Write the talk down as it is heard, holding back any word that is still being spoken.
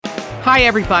Hi,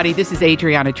 everybody. This is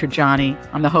Adriana Trajani.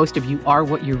 I'm the host of You Are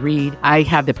What You Read. I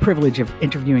have the privilege of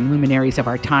interviewing luminaries of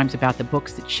our times about the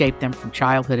books that shaped them from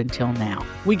childhood until now.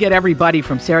 We get everybody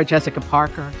from Sarah Jessica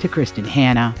Parker to Kristen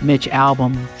Hanna, Mitch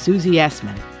Albom, Susie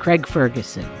Essman, Craig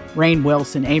Ferguson, Rainn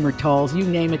Wilson, Amor Tolls, you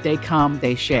name it, they come,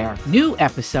 they share. New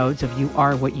episodes of You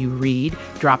Are What You Read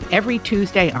drop every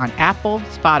Tuesday on Apple,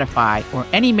 Spotify, or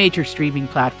any major streaming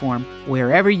platform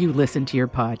wherever you listen to your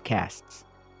podcasts.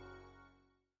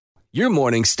 Your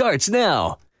morning starts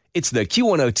now. It's the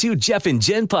Q102 Jeff and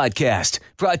Jen podcast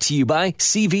brought to you by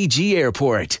CVG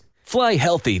Airport. Fly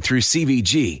healthy through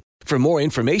CVG. For more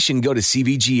information, go to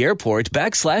CVG Airport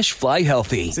 /fly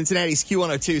healthy. Cincinnati's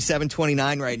Q102,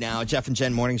 729 right now. Jeff and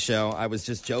Jen morning show. I was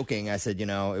just joking. I said,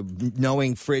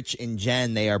 knowing Fritch and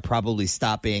Jen, they are probably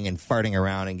stopping and farting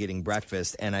around and getting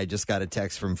breakfast. And I just got a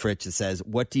text from Fritch that says,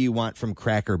 what do you want from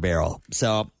Cracker Barrel?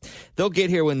 So they'll get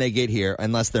here when they get here,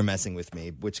 unless they're messing with me,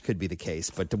 which could be the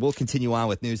case. But we'll continue on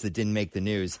with news that didn't make the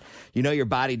news. Your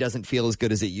body doesn't feel as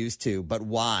good as it used to, but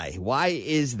why? Why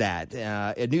is that?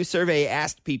 A new survey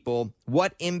asked people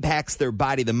what impacts their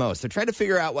body the most. They're trying to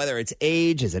figure out whether it's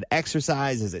age, is it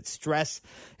exercise, is it stress,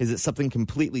 is it something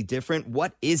completely different?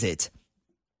 What is it?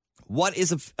 What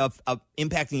is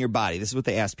impacting your body? This is what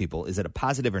they asked people. Is it a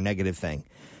positive or negative thing?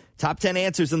 Top 10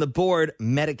 answers on the board: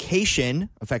 medication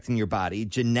affecting your body,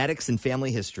 genetics and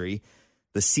family history,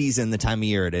 the season, the time of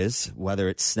year it is, whether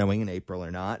it's snowing in April or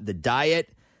not, the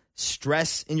diet,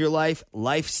 stress in your life,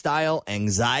 lifestyle,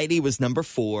 anxiety was number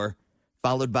 4.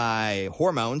 Followed by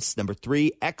hormones, number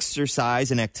 3,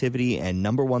 exercise and activity, and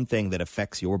number 1 thing that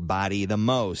affects your body the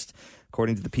most,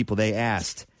 according to the people they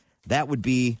asked. That would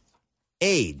be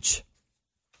age.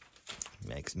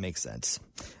 Makes sense.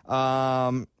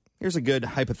 Here's a good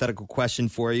hypothetical question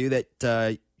for you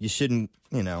that you shouldn't,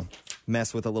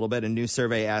 mess with a little bit. A new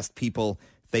survey asked people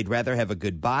if they'd rather have a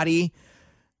good body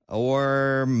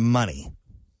or money.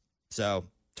 So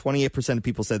 28% of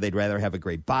people said they'd rather have a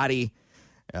great body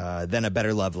than a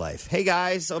better love life. Hey,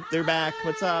 guys. Oh, they're back.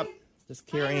 What's up? Just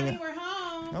carrying. Hi, we're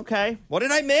home. Okay. What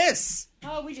did I miss?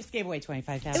 Oh, we just gave away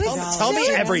 $25,000. Tell me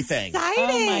everything. Exciting.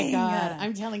 Oh, my God.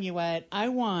 I'm telling you what. I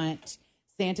want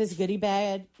Santa's Goodie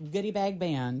Bag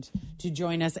Band to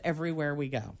join us everywhere we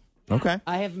go. Okay.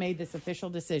 I have made this official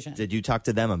decision. Did you talk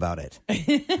to them about it? No.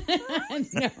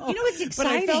 What's exciting? But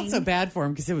I felt so bad for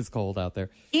him because it was cold out there.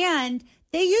 And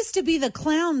they used to be the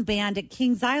clown band at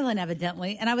Kings Island,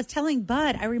 evidently. And I was telling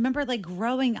Bud, I remember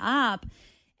growing up,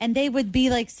 and they would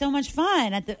be so much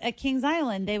fun at Kings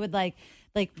Island. They would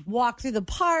walk through the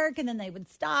park, and then they would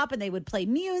stop and they would play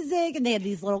music, and they had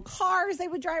these little cars they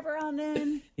would drive around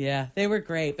in. Yeah, they were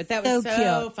great. But that was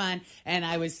so cute. fun. And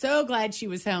I was so glad she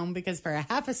was home because for a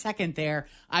half a second there,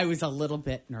 I was a little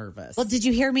bit nervous. Well, did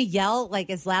you hear me yell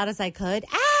as loud as I could?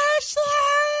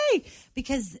 Ashley!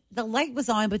 Because the light was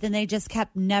on, but then they just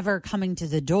kept never coming to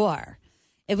the door.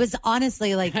 It was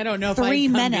honestly I don't know 3 if I'd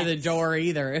come minutes. to the door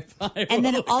either. And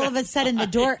then all of a sudden the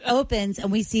door opens and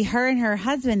we see her and her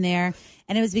husband there.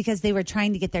 And it was because they were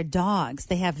trying to get their dogs.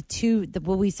 They have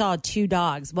we saw 2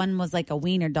 dogs. One was a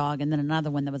wiener dog and then another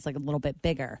one that was a little bit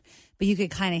bigger. But you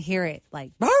could kind of hear it in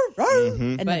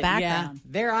the background. Yeah,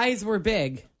 their eyes were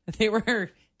big. They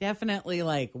were definitely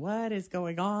what is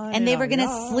going on? And they were going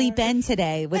to sleep in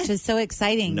today, which is so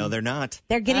exciting. No, they're not.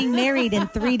 They're getting married in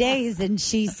 3 days. And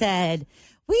she said,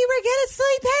 we were going to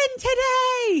sleep in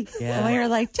today. Yeah. And we were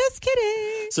like, just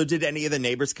kidding. So did any of the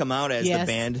neighbors come out as the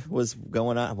band was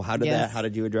going on? How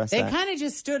did you address They that? kind of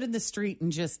just stood in the street and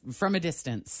just from a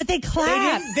distance. But they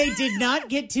clapped. They did not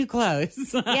get too close.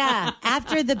 Yeah.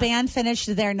 After the band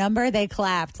finished their number, they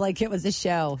clapped like it was a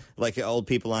show. Like old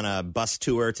people on a bus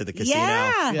tour to the casino.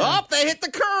 Yeah. Oh, they hit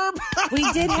the curb.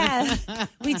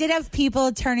 We did have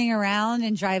people turning around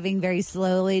and driving very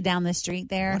slowly down the street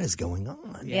there. What is going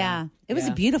on? Yeah. It was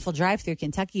a beautiful drive through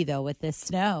Kentucky, though, with this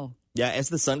snow. Yeah, as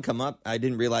the sun come up, I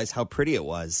didn't realize how pretty it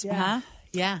was. Uh-huh.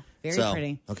 Yeah, very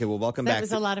pretty. Okay, well, welcome back. That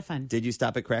was a lot of fun. Did you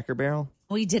stop at Cracker Barrel?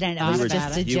 We didn't. It was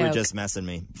just a joke. You were just messing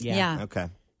me. Yeah. Okay.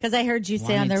 Because I heard you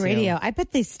say on the Wanted to. radio, I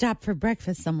bet they stopped for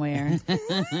breakfast somewhere.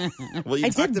 Well,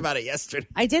 you talked about it yesterday.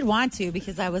 I did want to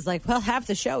because I was like, well, half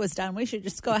the show is done. We should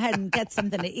just go ahead and get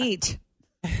something to eat.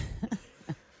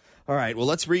 All right, well,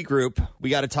 let's regroup. We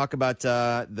got to talk about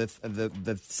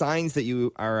the signs that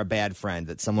you are a bad friend,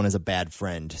 that someone is a bad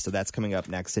friend. So that's coming up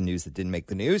next in news that didn't make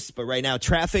the news. But right now,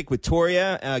 traffic with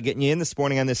Toria getting you in this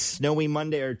morning on this snowy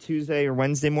Monday or Tuesday or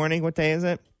Wednesday morning. What day is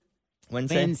it?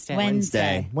 Wednesday.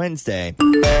 Wednesday. Wednesday.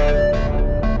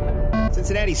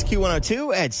 Cincinnati's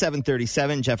Q102 at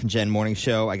 7:37, Jeff and Jen Morning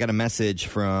Show. I got a message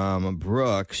from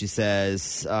Brooke. She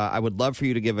says, I would love for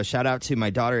you to give a shout out to my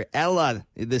daughter Ella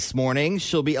this morning.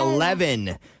 She'll be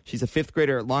 11. She's a fifth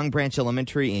grader at Long Branch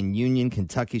Elementary in Union,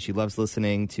 Kentucky. She loves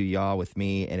listening to y'all with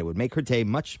me, and it would make her day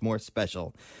much more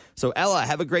special. So, Ella,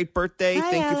 have a great birthday. Hi,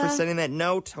 Thank you Ella. for sending that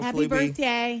note. Hopefully Happy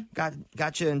birthday. we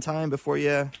got you in time before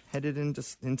you headed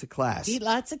into class. Eat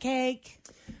lots of cake.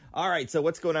 All right, so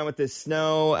what's going on with this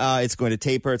snow? It's going to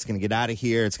taper. It's going to get out of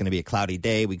here. It's going to be a cloudy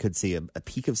day. We could see a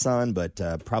peak of sun, but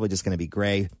probably just going to be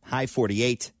gray. High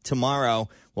 48. Tomorrow,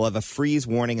 we'll have a freeze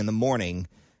warning in the morning,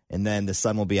 and then the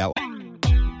sun will be out.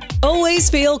 Always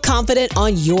feel confident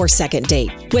on your second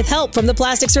date. With help from the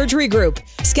Plastic Surgery Group.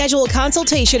 Schedule a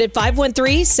consultation at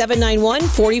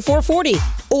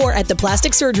 513-791-4440 or at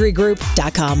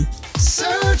theplasticsurgerygroup.com.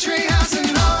 Surgery has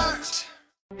an art.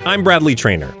 I'm Bradley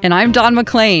Trainer. And I'm Don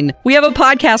McClain. We have a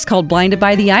podcast called Blinded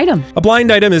by the Item. A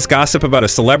blind item is gossip about a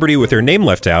celebrity with their name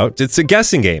left out. It's a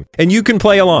guessing game, and you can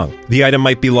play along. The item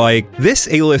might be like, this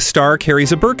A-list star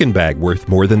carries a Birkin bag worth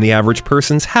more than the average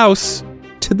person's house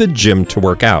to the gym to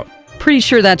work out. Pretty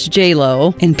sure that's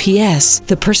J-Lo. And P.S.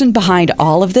 the person behind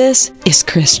all of this is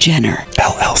Kris Jenner,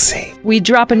 LLC. We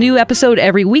drop a new episode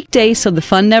every weekday so the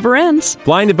fun never ends.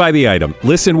 Blinded by the Item.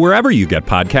 Listen wherever you get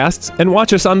podcasts and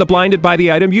watch us on the Blinded by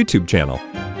the Item YouTube channel.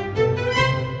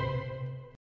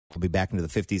 We'll be back into the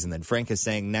 50s, and then Frank is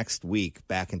saying next week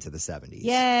back into the 70s.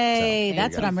 Yay. So,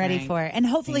 That's what I'm ready Frank. for. And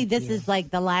hopefully this is like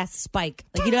the last spike.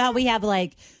 Like, you know how we have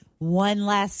like one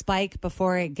last spike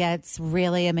before it gets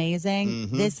really amazing?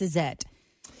 Mm-hmm. This is it.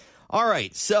 All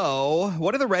right, so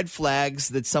what are the red flags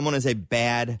that someone is a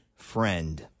bad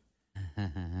friend?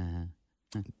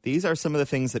 These are some of the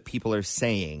things that people are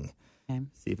saying. Okay.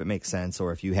 See if it makes sense,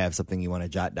 or if you have something you want to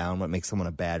jot down, what makes someone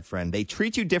a bad friend. They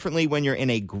treat you differently when you're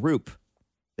in a group.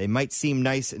 They might seem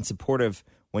nice and supportive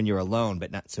when you're alone,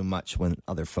 but not so much when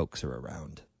other folks are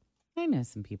around. I know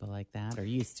some people like that, or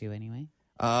used to anyway.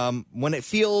 When it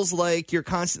feels like you're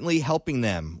constantly helping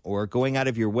them or going out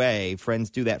of your way, friends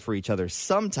do that for each other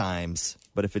sometimes,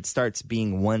 but if it starts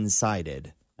being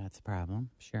one-sided, That's a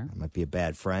problem. Sure. it might be a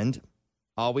bad friend.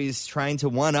 Always trying to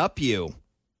one-up you.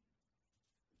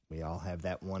 We all have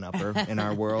that one-upper in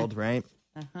our world, right?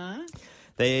 Uh-huh.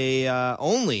 They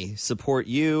only support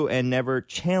you and never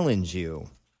challenge you.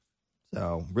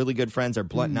 So really good friends are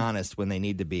blunt and honest when they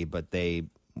need to be, but they,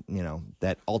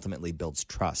 that ultimately builds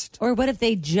trust. Or what if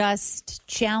they just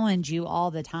challenge you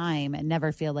all the time and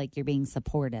never feel like you're being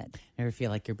supported? Never feel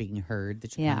like you're being heard,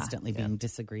 that you're Yeah. constantly being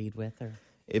disagreed with, or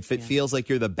If it feels like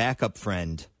you're the backup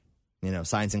friend,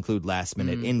 signs include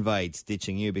last-minute invites,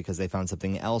 ditching you because they found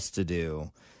something else to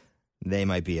do, they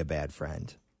might be a bad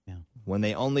friend. Yeah. When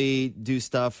they only do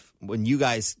stuff, when you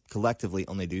guys collectively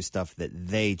only do stuff that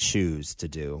they choose to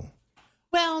do.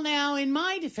 Well, now, in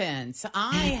my defense,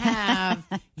 I have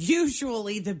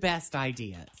usually the best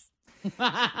ideas.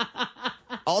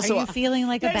 Also, Are you feeling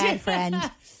like a bad friend?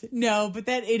 No, but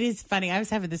it is funny. I was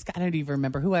having this, I don't even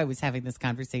remember who I was having this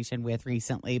conversation with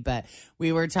recently, but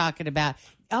we were talking about,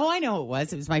 I know it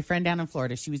was. It was my friend down in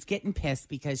Florida. She was getting pissed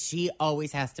because she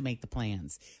always has to make the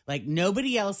plans. Like,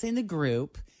 nobody else in the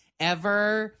group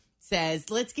ever says,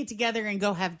 let's get together and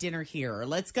go have dinner here, or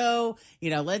let's go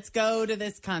to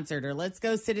this concert, or let's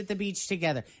go sit at the beach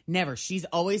together. Never. She's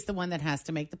always the one that has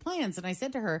to make the plans. And I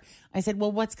said to her,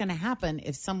 well, what's going to happen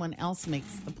if someone else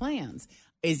makes the plans?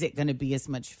 Is it going to be as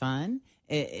much fun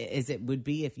as it would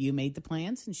be if you made the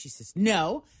plans? And she says,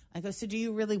 no. I go, so do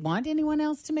you really want anyone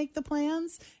else to make the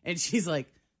plans? And she's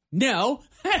like, no.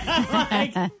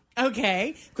 I'm like,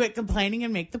 okay, quit complaining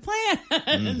and make the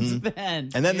plans then.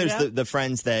 and then you there's know? the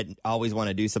friends that always want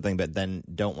to do something but then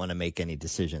don't want to make any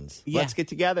decisions. Yeah. Let's get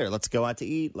together. Let's go out to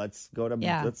eat. Let's go to,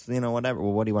 Yeah. whatever.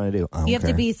 Well, what do you want to do? You have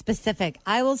to be specific.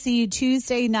 I will see you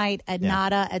Tuesday night at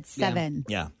Nada at 7.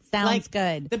 Yeah. Sounds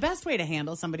good. The best way to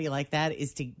handle somebody like that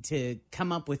is to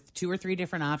come up with 2 or 3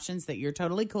 different options that you're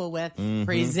totally cool with,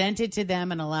 present it to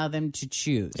them, and allow them to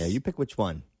choose. Yeah, you pick which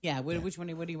one. Yeah, which one?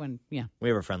 What do you want? Yeah. We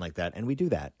have a friend like that, and we do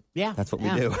that. Yeah. That's what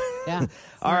Yeah. we do. Yeah.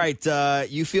 All right.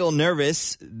 You feel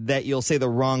nervous that you'll say the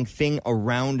wrong thing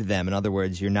around them. In other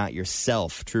words, you're not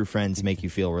yourself. True friends make you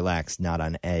feel relaxed, not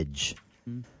on edge.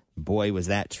 Boy, was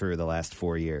that true the last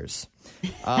 4 years.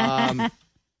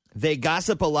 They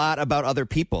gossip a lot about other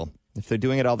people. If they're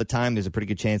doing it all the time, there's a pretty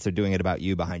good chance they're doing it about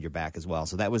you behind your back as well.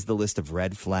 So that was the list of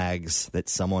red flags that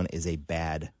someone is a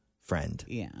bad friend.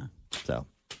 Yeah. So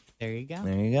There you go.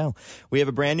 there you go. We have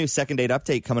a brand new second date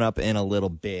update coming up in a little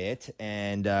bit.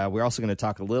 And we're also going to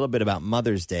talk a little bit about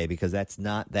Mother's Day because that's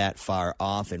not that far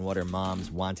off and what are moms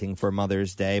wanting for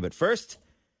Mother's Day. But first,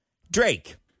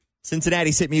 Drake.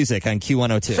 Cincinnati's hit music on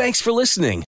Q102. Thanks for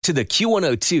listening to the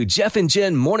Q102 Jeff and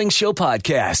Jen Morning Show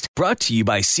podcast, brought to you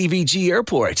by CVG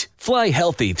Airport. Fly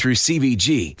healthy through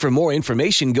CVG. For more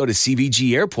information, go to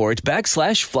CVG Airport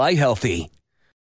 /fly healthy.